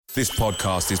This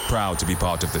podcast is proud to be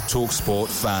part of the TalkSport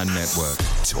Fan Network.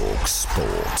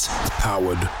 TalkSport.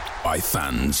 Powered by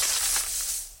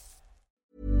fans.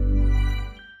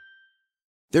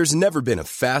 There's never been a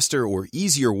faster or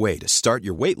easier way to start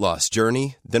your weight loss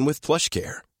journey than with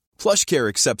PlushCare. PlushCare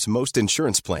accepts most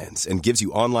insurance plans and gives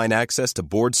you online access to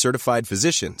board-certified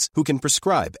physicians who can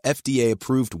prescribe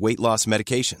FDA-approved weight loss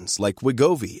medications like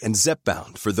Wegovy and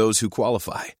Zepbound for those who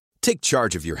qualify. Take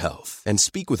charge of your health and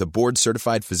speak with a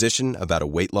board-certified physician about a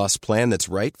weight loss plan that's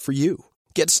right for you.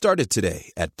 Get started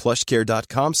today at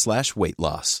plushcare.com/weight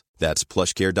loss. That's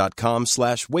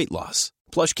plushcare.com/weight loss.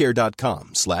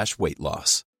 plushcare.com/weight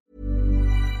loss.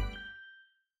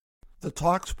 The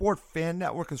TalkSport Fan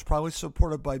Network is proudly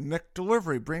supported by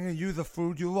McDelivery, bringing you the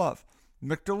food you love.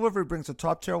 McDelivery brings a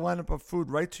top-tier lineup of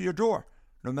food right to your door.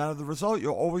 No matter the result,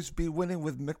 you'll always be winning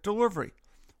with McDelivery.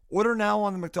 Order now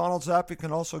on the McDonald's app. You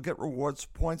can also get rewards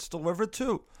points delivered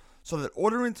too, so that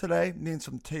ordering today means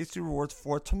some tasty rewards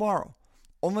for tomorrow.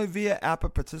 Only via app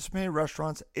at participating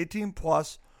restaurants. 18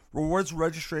 plus. Rewards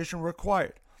registration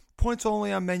required. Points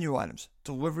only on menu items.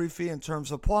 Delivery fee and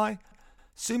terms apply.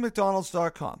 See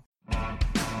McDonald's.com.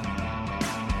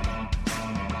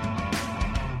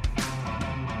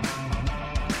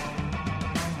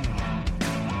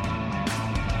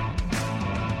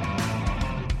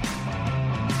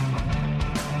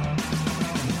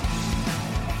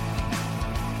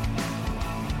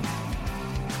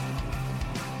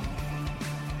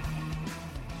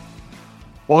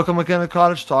 Welcome again to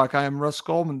Cottage Talk. I am Russ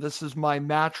Goldman. This is my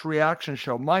match reaction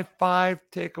show. My 5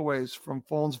 takeaways from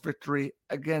Fulham's victory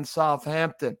against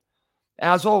Southampton.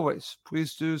 As always,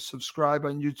 please do subscribe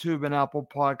on YouTube and Apple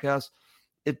Podcasts.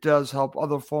 It does help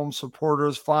other Fulham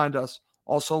supporters find us.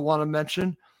 Also want to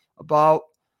mention about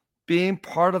being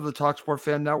part of the TalkSport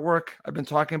Fan Network. I've been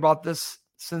talking about this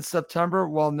since September.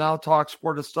 Well, now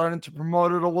TalkSport is starting to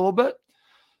promote it a little bit.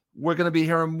 We're going to be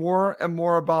hearing more and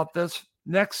more about this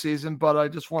next season, but I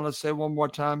just want to say one more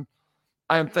time,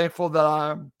 I am thankful that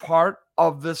I'm part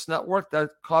of this network, that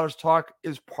Cottage Talk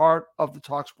is part of the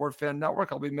TalkSport Fan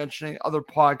Network. I'll be mentioning other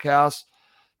podcasts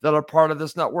that are part of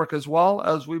this network as well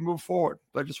as we move forward.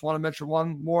 But I just want to mention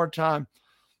one more time,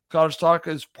 Cottage Talk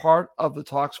is part of the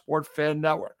TalkSport Fan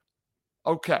Network.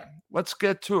 Okay, let's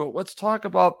get to it. Let's talk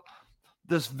about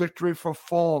this victory for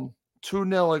Fulham,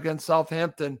 2-0 against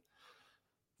Southampton.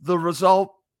 The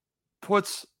result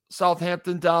puts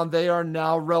Southampton down. They are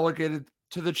now relegated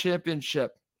to the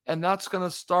championship. And that's going to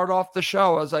start off the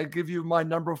show as I give you my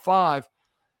number 5.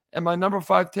 And my number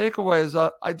 5 takeaway is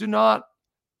I do not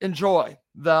enjoy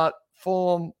that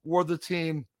Fulham were the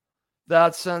team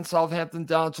that sent Southampton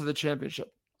down to the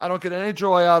championship. I don't get any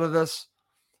joy out of this.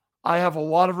 I have a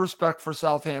lot of respect for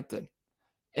Southampton.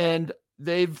 And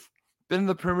they've been in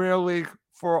the Premier League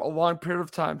for a long period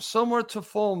of time, similar to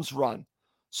Fulham's run.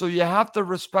 So you have to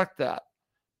respect that.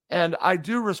 And I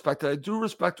do respect it. I do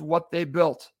respect what they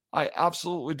built. I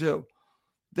absolutely do.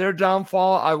 Their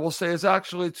downfall, I will say, is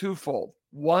actually twofold.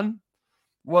 One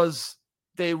was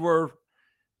they were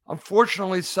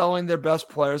unfortunately selling their best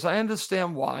players. I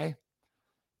understand why.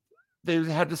 They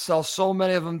had to sell so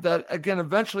many of them that, again,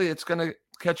 eventually it's going to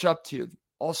catch up to you.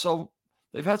 Also,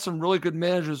 they've had some really good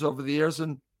managers over the years,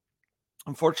 and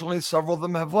unfortunately, several of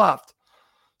them have left.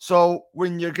 So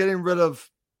when you're getting rid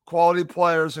of quality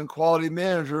players and quality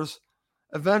managers,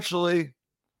 eventually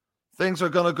things are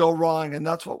going to go wrong. And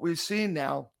that's what we've seen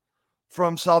now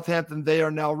from Southampton. They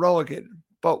are now relegated.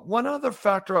 But one other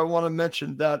factor I want to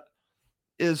mention that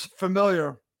is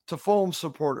familiar to Fulham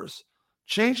supporters,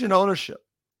 change in ownership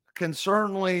can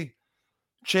certainly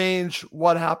change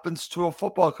what happens to a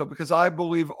football club, because I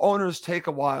believe owners take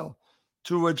a while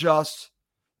to adjust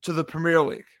to the Premier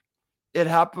League. It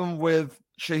happened with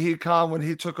Shahid Khan when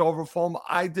he took over Fulham.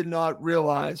 I did not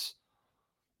realize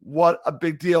what a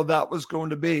big deal that was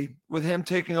going to be. With him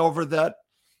taking over, that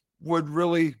would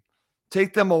really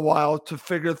take them a while to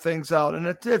figure things out. And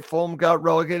it did. Fulham got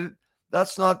relegated.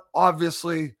 That's not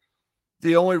obviously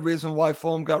the only reason why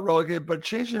Fulham got relegated, but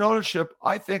changing ownership,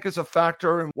 I think, is a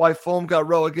factor in why Fulham got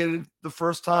relegated the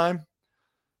first time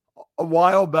a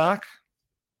while back.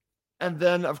 And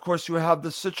then, of course, you have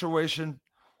the situation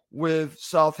with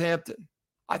Southampton.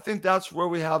 I think that's where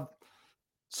we have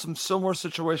some similar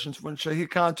situations when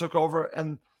Shahid Khan took over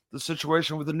and the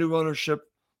situation with the new ownership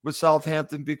with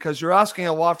Southampton, because you're asking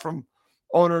a lot from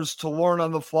owners to learn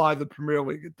on the fly the Premier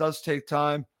League. It does take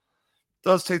time. It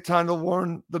does take time to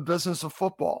learn the business of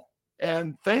football.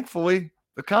 And thankfully,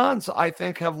 the Khans, I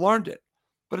think, have learned it,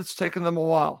 but it's taken them a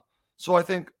while. So I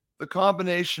think the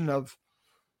combination of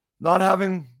not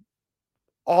having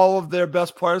all of their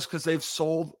best players because they've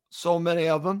sold so many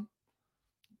of them,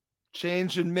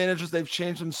 change in managers. They've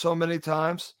changed them so many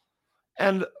times.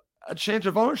 And a change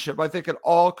of ownership. I think it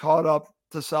all caught up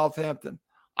to Southampton.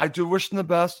 I do wish them the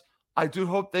best. I do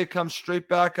hope they come straight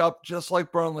back up just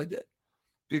like Burnley did,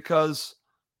 because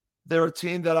they're a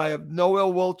team that I have no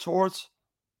ill will towards,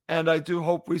 and I do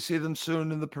hope we see them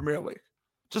soon in the Premier League.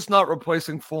 Just not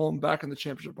replacing Fulham back in the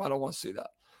Championship. I don't want to see that.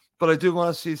 But I do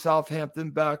want to see Southampton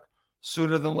back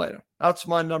sooner than later. That's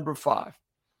my number 5.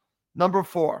 Number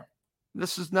 4.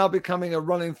 This is now becoming a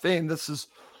running theme. This is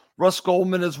Russ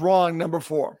Goldman is wrong, number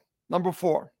 4. Number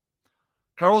 4.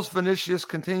 Carlos Vinicius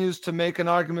continues to make an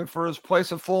argument for his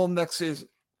place at Fulham next season.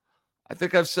 I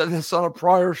think I've said this on a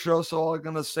prior show, so I'm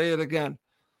going to say it again.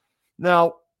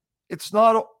 Now, it's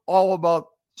not all about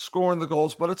scoring the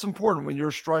goals, but it's important. When you're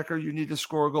a striker, you need to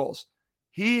score goals.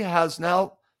 He has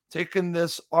now taken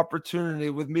this opportunity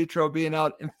with Mitro being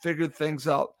out and figured things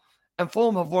out. And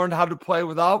Fulham have learned how to play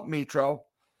without Mitro.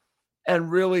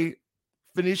 And really,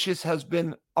 Vinicius has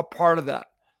been a part of that.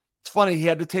 It's funny, he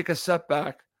had to take a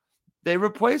setback. They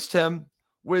replaced him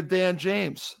with Dan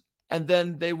James, and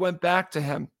then they went back to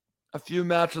him a few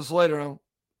matches later.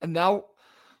 And now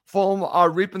Fulham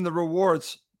are reaping the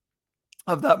rewards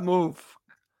of that move.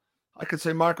 I could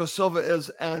say Marco Silva is,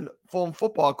 and Fulham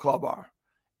Football Club are.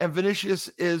 And Vinicius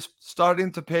is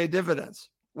starting to pay dividends.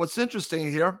 What's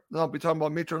interesting here, and I'll be talking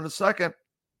about Mitro in a second,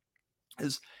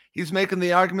 is he's making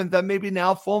the argument that maybe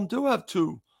now Fulham do have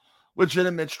 2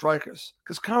 legitimate strikers,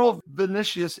 because Carlos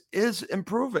Vinicius is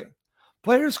improving.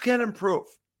 Players can improve.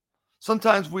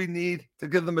 Sometimes we need to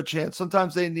give them a chance.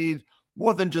 Sometimes they need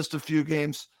more than just a few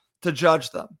games to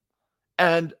judge them.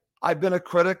 And I've been a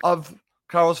critic of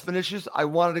Carlos Vinicius. I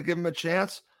wanted to give him a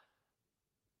chance,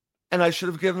 and I should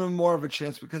have given him more of a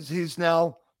chance, because he's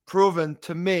now proven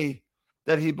to me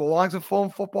that he belongs at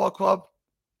Fulham Football Club,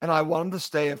 and I want him to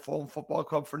stay at Fulham Football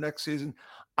Club for next season.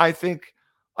 I think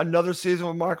another season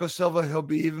with Marco Silva, he'll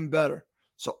be even better.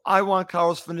 So I want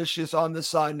Carlos Vinicius on this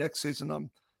side next season. I'm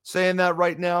saying that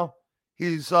right now.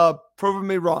 He's proven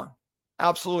me wrong.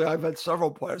 Absolutely. I've had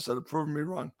several players that have proven me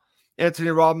wrong.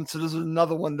 Anthony Robinson is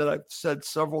another one that I've said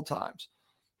several times.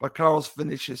 But Carlos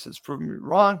Vinicius has proven me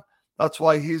wrong. That's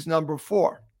why he's number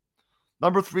 4.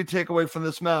 Number 3 takeaway from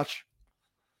this match,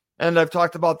 and I've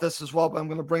talked about this as well, but I'm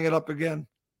going to bring it up again.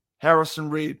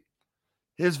 Harrison Reed.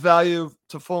 His value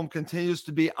to Fulham continues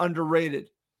to be underrated,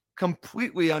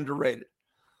 completely underrated.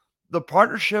 The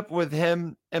partnership with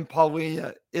him and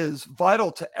Paulinho is vital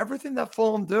to everything that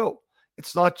Fulham do.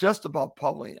 It's not just about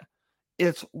Paulinho.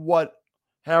 It's what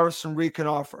Harrison Reed can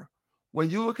offer. When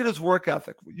you look at his work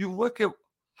ethic, you look at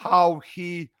how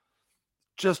he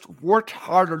just worked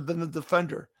harder than the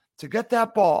defender to get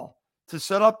that ball, to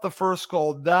set up the first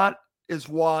goal. That is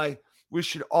why we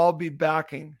should all be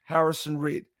backing Harrison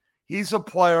Reed. He's a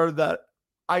player that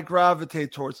I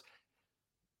gravitate towards.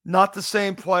 Not the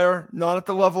same player, not at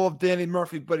the level of Danny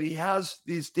Murphy, but he has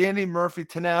these Danny Murphy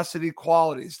tenacity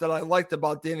qualities that I liked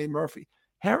about Danny Murphy.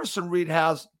 Harrison Reed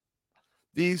has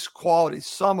these qualities,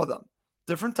 some of them.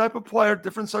 Different type of player,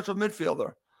 different central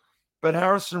midfielder. But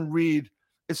Harrison Reed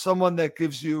is someone that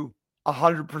gives you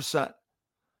 100%.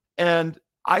 And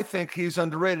I think he's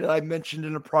underrated. I mentioned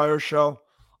in a prior show,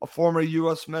 a former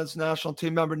U.S. men's national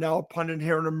team member, now a pundit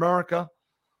here in America,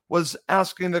 was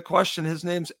asking the question, his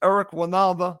name's Eric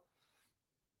Winalda,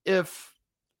 if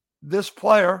this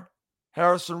player,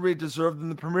 Harrison Reed, deserved in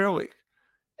the Premier League.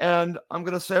 And I'm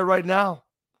going to say right now,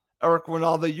 Eric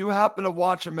Winalda, you happen to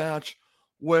watch a match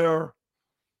where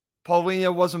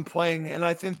Paulinho wasn't playing, and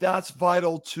I think that's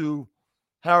vital to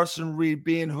Harrison Reed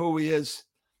being who he is.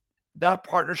 That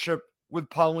partnership with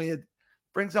Paulinho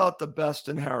brings out the best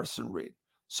in Harrison Reed.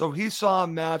 So he saw a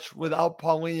match without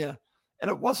Paulinho, and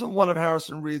it wasn't one of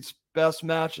Harrison Reed's best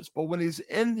matches. But when he's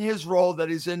in his role that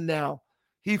he's in now,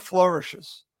 he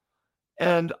flourishes.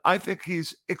 And I think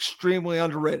he's extremely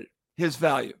underrated, his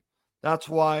value. That's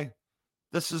why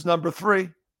this is number 3.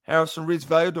 Harrison Reed's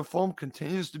value to Fulham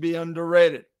continues to be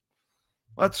underrated.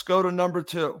 Let's go to number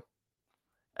 2.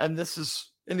 And this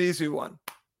is an easy one.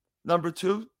 Number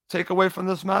 2, takeaway from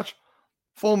this match,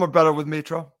 Fulham are better with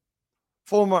Mitro.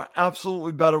 Fulham are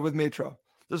absolutely better with Mitro.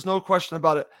 There's no question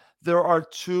about it. There are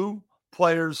 2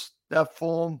 players that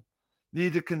Fulham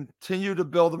need to continue to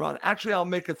build around. Actually, I'll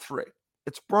make it 3.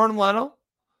 It's Bernd Leno,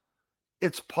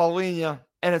 it's Paulinho,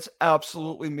 and it's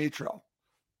absolutely Mitro.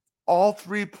 All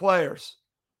 3 players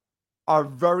are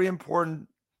very important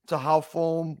to how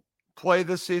Fulham play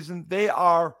this season. They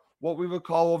are what we would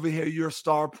call over here your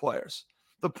star players.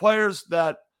 The players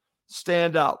that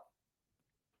stand out.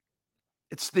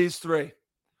 It's these 3.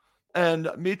 And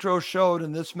Mitro showed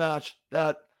in this match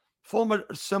that Fulham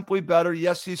are simply better.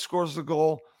 Yes, he scores the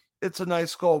goal, it's a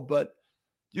nice goal, but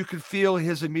you could feel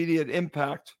his immediate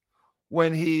impact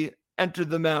when he entered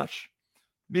the match.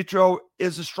 Mitro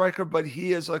is a striker, but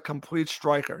he is a complete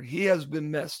striker. He has been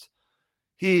missed.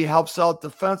 He helps out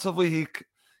defensively.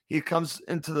 He comes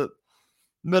into the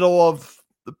middle of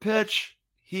the pitch.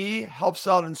 He helps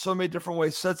out in so many different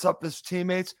ways, sets up his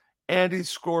teammates, and he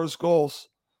scores goals.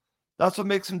 That's what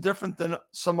makes him different than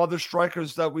some other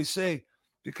strikers that we see,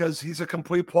 because he's a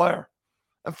complete player.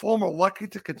 And Fulham are lucky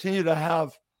to continue to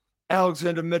have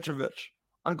Alexander Mitrovic.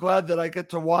 I'm glad that I get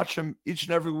to watch him each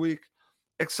and every week,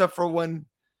 except for when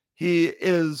he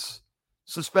is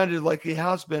suspended like he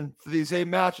has been for these 8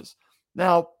 matches.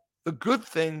 Now, the good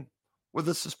thing with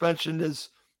the suspension is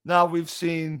now we've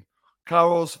seen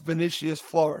Carlos Vinicius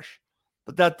flourish.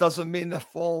 But that doesn't mean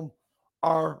that Fulham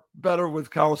are better with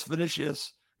Carlos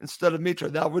Vinicius instead of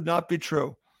Mitro. That would not be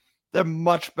true. They're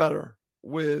much better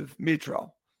with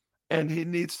Mitro. And he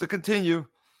needs to continue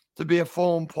to be a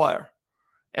Fulham player.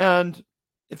 And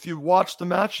if you watch the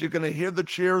match, you're going to hear the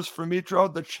cheers for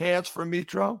Mitro, the chants for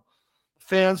Mitro.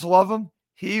 Fans love him.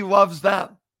 He loves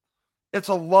them. It's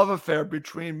a love affair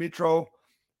between Mitro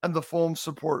and the Fulham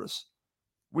supporters.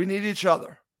 We need each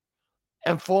other.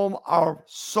 And Fulham are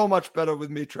so much better with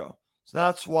Mitro. So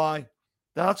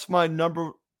that's my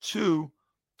number 2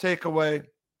 takeaway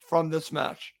from this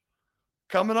match.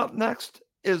 Coming up next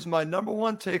is my number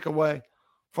 1 takeaway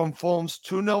from Fulham's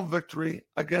 2-0 victory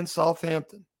against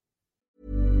Southampton.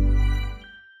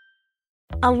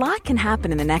 A lot can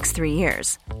happen in the next 3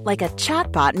 years. Like a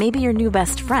chatbot may be your new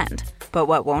best friend. But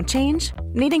what won't change?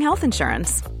 Needing health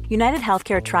insurance. United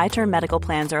Healthcare Tri-Term Medical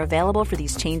Plans are available for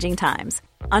these changing times.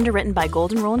 Underwritten by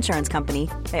Golden Rule Insurance Company,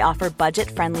 they offer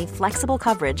budget-friendly, flexible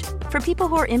coverage for people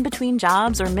who are in between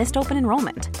jobs or missed open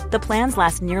enrollment. The plans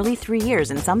last nearly 3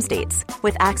 years in some states,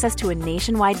 with access to a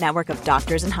nationwide network of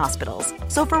doctors and hospitals.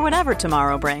 So for whatever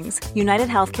tomorrow brings, United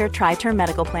Healthcare Tri-Term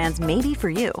Medical Plans may be for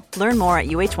you. Learn more at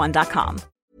uh1.com.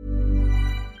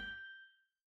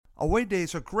 Away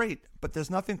days are great, but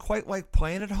there's nothing quite like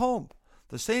playing at home.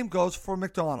 The same goes for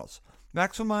McDonald's.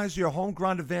 Maximize your home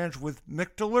ground advantage with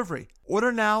McDelivery.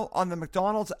 Order now on the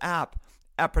McDonald's app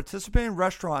at participating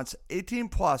restaurants. 18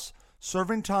 plus.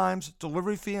 Serving times,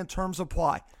 delivery fee, and terms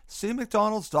apply. See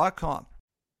McDonald's.com.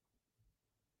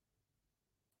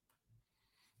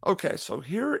 Okay, so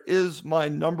here is my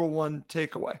number 1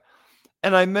 takeaway.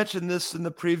 And I mentioned this in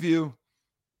the preview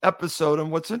episode.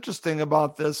 And what's interesting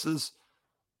about this is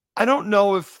I don't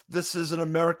know if this is an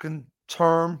American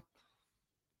term,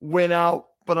 win out,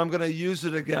 but I'm going to use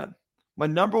it again. My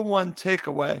number 1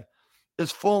 takeaway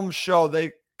is Fulham show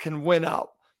they can win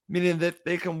out, meaning that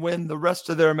they can win the rest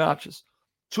of their matches.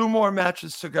 2 more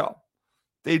matches to go.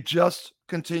 They just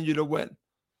continue to win.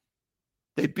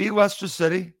 They beat Leicester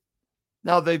City.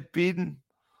 Now they've beaten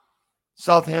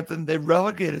Southampton. They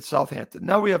relegated Southampton.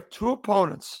 Now we have 2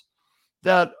 opponents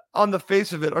that on the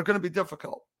face of it are going to be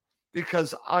difficult,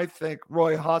 because I think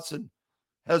Roy Hodgson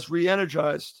has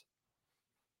re-energized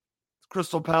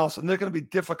Crystal Palace, and they're going to be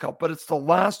difficult, but it's the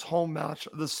last home match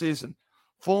of the season.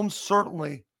 Fulham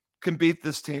certainly can beat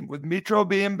this team with Mitro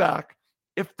being back.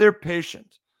 If they're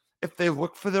patient, if they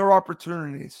look for their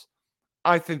opportunities,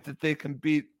 I think that they can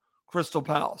beat Crystal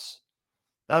Palace.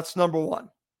 That's number 1.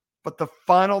 But the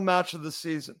final match of the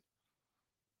season,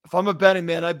 if I'm a betting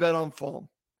man, I bet on Fulham,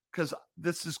 because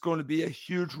this is going to be a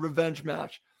huge revenge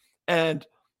match. And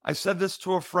I said this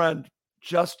to a friend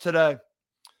just today,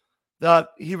 that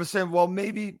he was saying, well,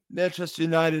 maybe Manchester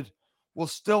United will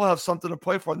still have something to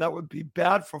play for, and that would be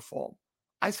bad for Fulham.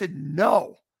 I said,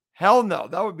 no, hell no,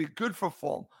 that would be good for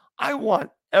Fulham. I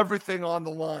want everything on the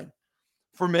line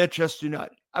for Manchester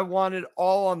United. I want it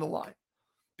all on the line,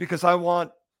 because I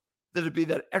want there to be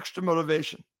that extra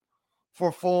motivation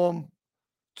for Fulham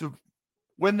to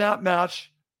win that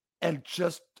match and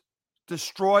just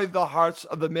destroy the hearts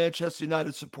of the Manchester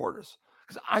United supporters,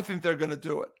 because I think they're going to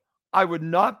do it. I would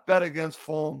not bet against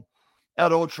Fulham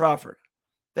at Old Trafford.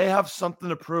 They have something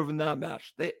to prove in that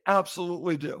match. They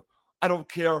absolutely do. I don't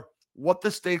care what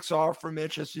the stakes are for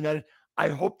Manchester United. I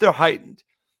hope they're heightened,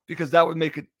 because that would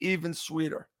make it even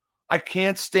sweeter. I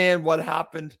can't stand what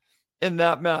happened in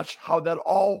that match, how that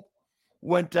all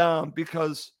went down,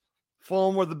 because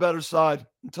Fulham were the better side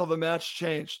until the match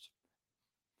changed.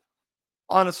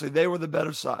 Honestly, they were the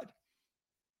better side.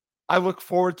 I look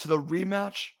forward to the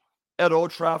rematch at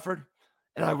Old Trafford,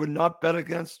 and I would not bet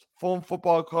against Fulham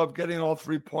Football Club getting all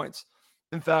 3 points.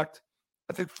 In fact,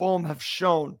 I think Fulham have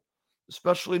shown,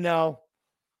 especially now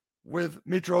with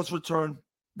Mitro's return,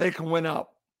 they can win out.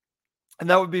 And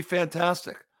that would be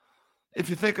fantastic. If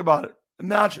you think about it,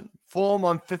 imagine Fulham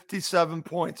on 57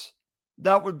 points.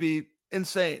 That would be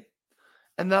insane.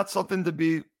 And that's something to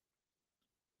be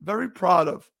very proud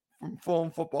of from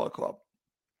Fulham Football Club.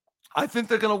 I think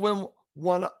they're going to win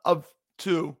one of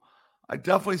two. I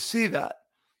definitely see that.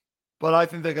 But I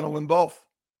think they're going to win both.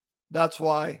 That's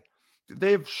why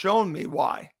they've shown me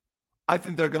why. I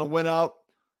think they're going to win out.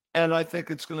 And I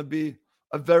think it's going to be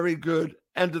a very good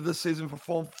end of the season for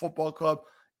Fulham Football Club.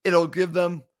 It'll give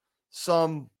them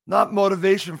some, not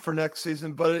motivation for next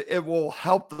season, but it will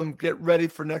help them get ready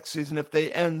for next season if they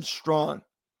end strong.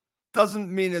 Doesn't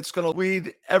mean it's going to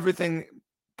lead everything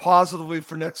positively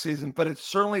for next season, but it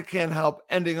certainly can help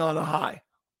ending on a high.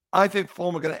 I think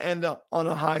Fulham are going to end up on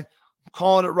a high. I'm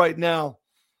calling it right now.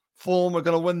 Fulham are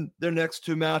going to win their next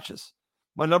two matches.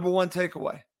 My number one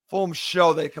takeaway, Fulham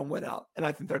show they can win out, and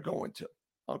I think they're going to.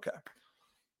 Okay.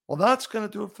 Well, that's going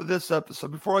to do it for this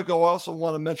episode. Before I go, I also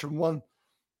want to mention one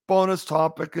bonus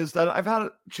topic is that I've had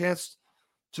a chance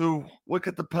to look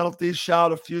at the penalty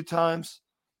shout a few times.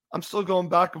 I'm still going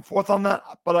back and forth on that,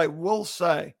 but I will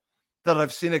say that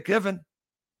I've seen it given,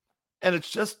 and it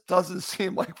just doesn't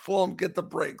seem like Fulham get the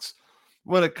breaks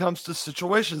when it comes to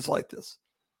situations like this.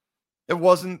 It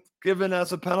wasn't given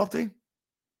as a penalty.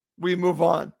 We move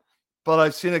on, but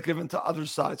I've seen it given to other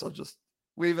sides. I'll just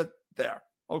leave it there.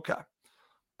 Okay.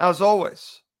 As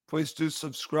always, please do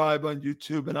subscribe on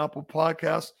YouTube and Apple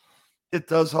Podcasts. It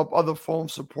does help other Fulham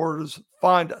supporters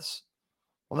find us.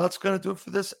 Well, that's going to do it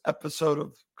for this episode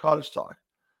of Cottage Talk.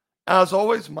 As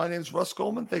always, my name is Russ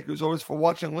Goldman. Thank you as always for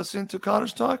watching and listening to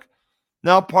Cottage Talk,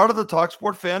 now part of the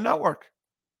TalkSport Fan Network.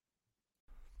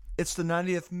 It's the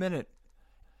 90th minute,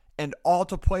 and all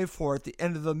to play for at the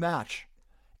end of the match.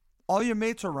 All your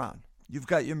mates are around. You've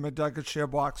got your McNugget share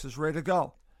boxes ready to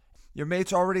go. Your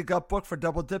mates already got booked for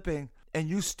double dipping, and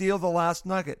you steal the last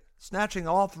nugget, snatching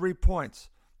all 3 points.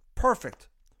 Perfect.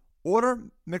 Order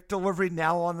McDelivery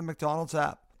now on the McDonald's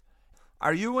app.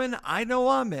 Are you in? I know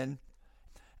I'm in.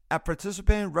 At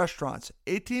participating restaurants,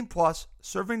 18 plus,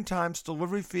 serving times,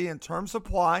 delivery fee, and terms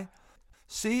apply.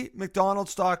 See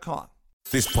McDonald's.com.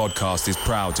 This podcast is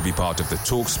proud to be part of the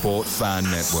TalkSport Fan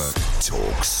Network.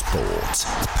 TalkSport.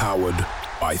 Powered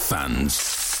by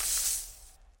fans.